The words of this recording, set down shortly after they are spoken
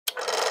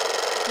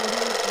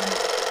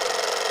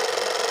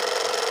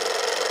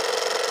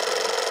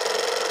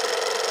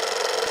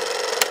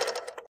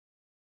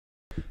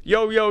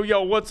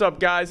Yo, what's up,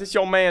 guys? It's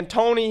your man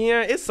Tony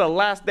here. It's the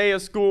last day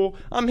of school.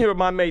 I'm here with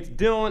my mates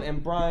Dylan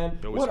and Brian.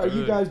 What are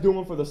you guys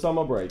doing for the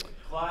summer break?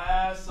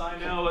 Class, I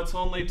know it's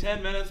only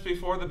 10 minutes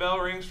before the bell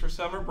rings for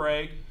summer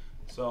break,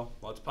 so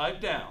let's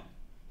pipe down.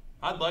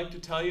 I'd like to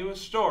tell you a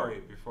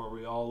story before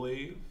we all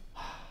leave.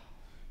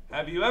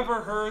 Have you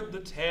ever heard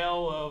the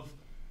tale of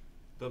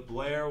the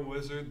Blair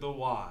Wizard the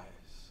Wise?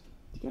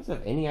 Do you guys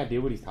have any idea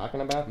what he's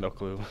talking about? No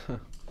clue.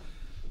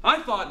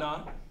 I thought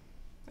not.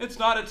 It's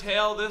not a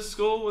tale this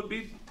school would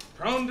be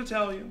prone to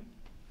tell you.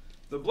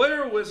 The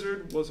Blair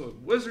Wizard was a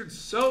wizard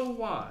so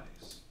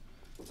wise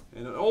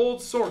and an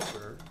old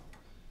sorcerer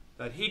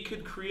that he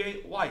could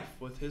create life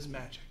with his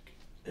magic.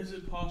 Is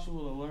it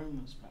possible to learn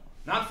this power?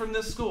 Not from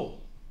this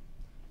school.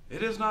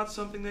 It is not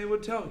something they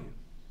would tell you.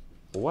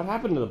 Well, what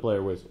happened to the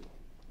Blair Wizard?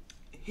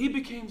 He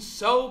became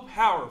so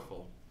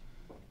powerful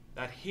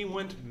that he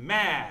went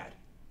mad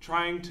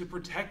trying to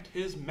protect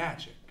his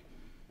magic.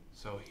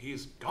 So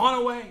he's gone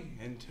away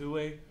into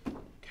a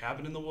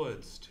cabin in the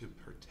woods to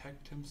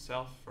protect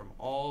himself from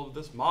all of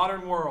this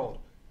modern world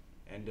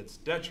and its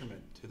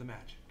detriment to the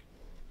magic.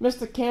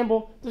 Mr.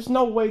 Campbell, there's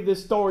no way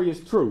this story is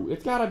true.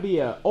 It's gotta be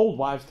an old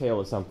wives' tale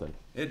or something.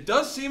 It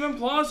does seem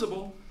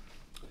implausible.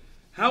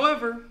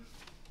 However,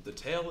 the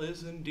tale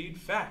is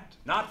indeed fact,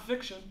 not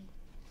fiction.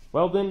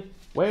 Well then,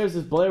 where is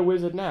this Blair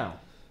Wizard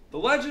now? The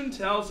legend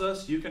tells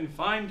us you can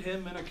find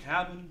him in a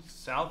cabin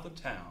south of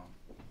town.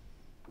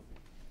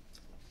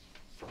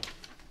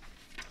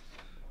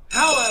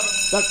 However...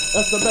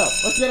 That's the bell.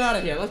 Let's get out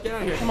of here.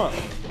 Come on.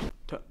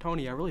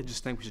 Tony, I really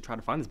just think we should try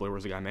to find this Blair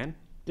Wizard guy, man.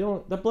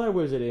 Dylan, the Blair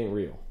Wizard ain't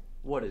real.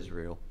 What is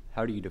real?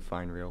 How do you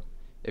define real?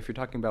 If you're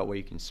talking about what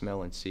you can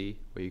smell and see,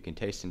 what you can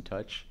taste and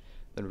touch,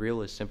 then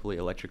real is simply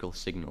electrical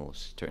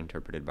signals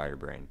interpreted by your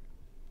brain.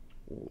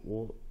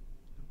 Well,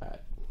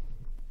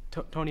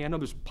 Tony, I know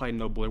there's probably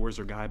no Blair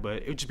Wizard guy, but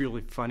it would just be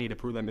really funny to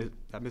prove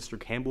that Mr.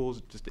 Campbell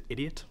is just an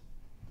idiot.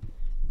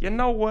 You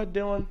know what,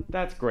 Dylan?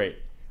 That's great.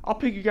 I'll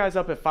pick you guys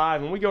up at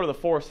 5 and we go to the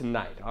forest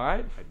tonight,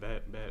 alright? I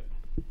bet.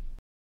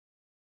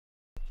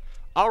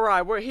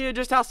 Alright, we're here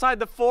just outside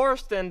the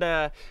forest and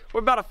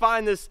we're about to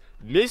find this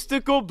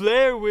mystical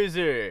Blair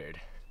Wizard.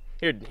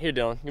 Here,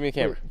 Dylan, give me a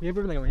camera. We have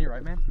everything over here,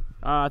 right, man?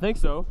 I think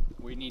so.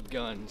 We need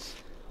guns.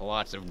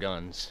 Lots of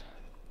guns.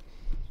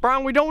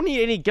 Brian, we don't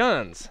need any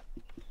guns.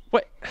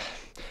 Wait,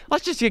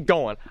 let's just get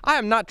going. I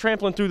am not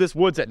trampling through this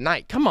woods at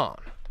night. Come on.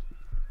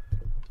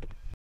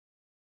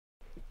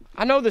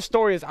 I know this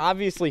story is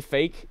obviously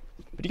fake,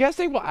 but do you guys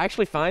think we'll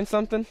actually find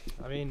something?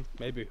 I mean,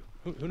 maybe.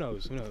 Who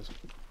knows?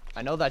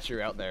 I know that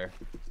you're out there.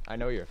 I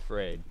know you're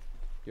afraid.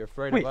 You're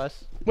afraid of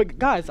us? Wait,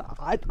 guys,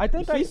 I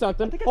think I see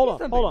something.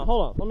 Hold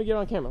on. Let me get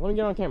on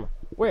camera.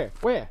 Where?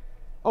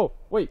 Oh,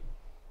 wait.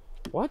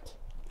 What?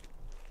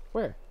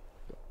 Where?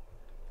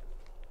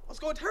 Let's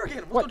go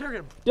interrogate him.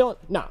 Dylan,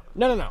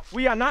 no.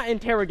 We are not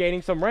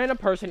interrogating some random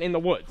person in the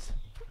woods.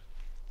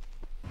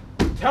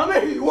 Tell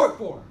me who you work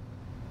for!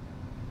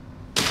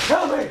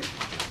 Tell me!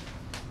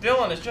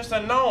 Dylan, it's just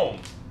a gnome.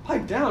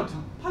 Pipe down,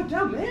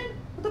 man!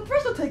 Let the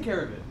press will take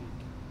care of it.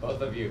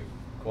 Both of you,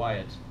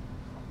 quiet.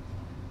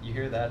 You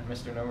hear that,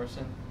 Mr.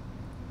 Nomerson?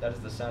 That is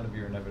the sound of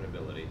your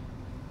inevitability.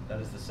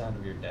 That is the sound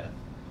of your death.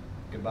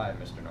 Goodbye,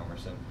 Mr.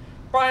 Nomerson.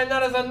 Brian,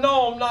 that is a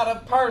gnome, not a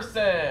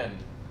person.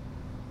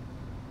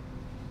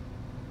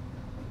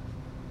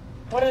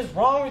 What is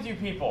wrong with you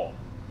people?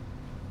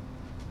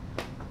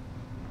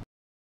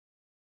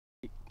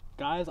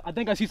 Guys, I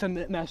think I see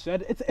something in that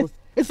shed.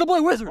 It's the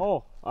Blair Wizard.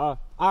 Oh, all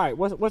right.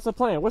 What's the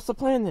plan? What's the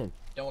plan then?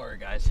 Don't worry,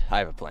 guys. I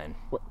have a plan.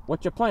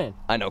 What's your plan?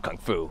 I know Kung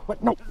Fu.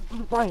 What? No,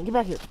 Brian, get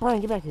back here.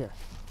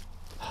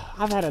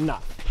 I've had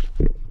enough.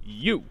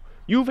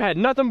 You've had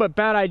nothing but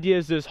bad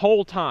ideas this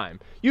whole time.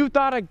 You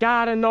thought a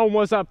god and gnome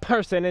was a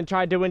person and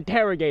tried to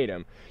interrogate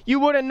him. You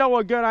wouldn't know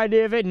a good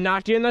idea if it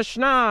knocked you in the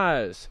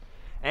schnoz.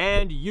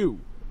 And you,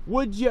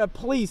 would you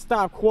please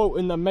stop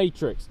quoting the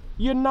Matrix?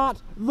 You're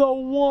not the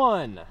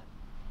one.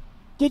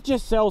 Get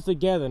yourselves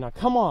together now.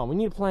 Come on, we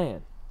need a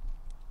plan.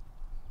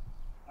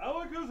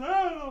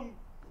 Alakazam!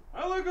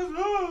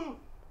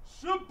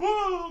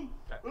 Shaboom!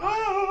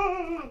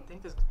 I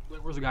think this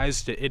Blair Wizard guy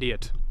is an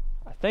idiot.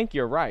 I think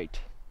you're right.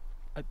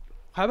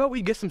 How about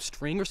we get some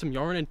string or some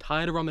yarn and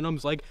tie it around the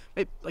gnome's leg?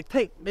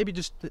 Maybe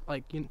just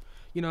like think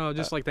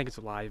it's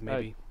alive.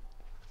 Maybe.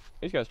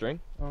 He's got a string.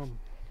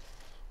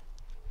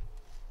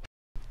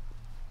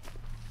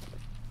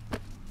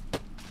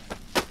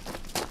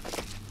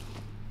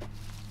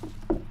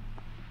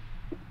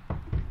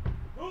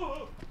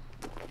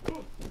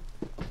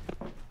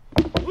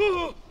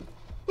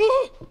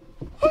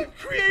 I've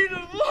created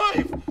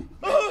life!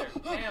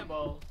 Mr.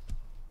 Campbell.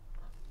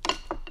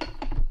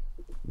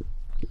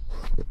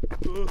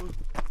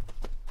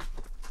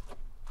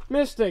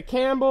 Mr.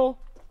 Campbell,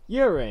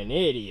 you're an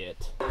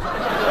idiot.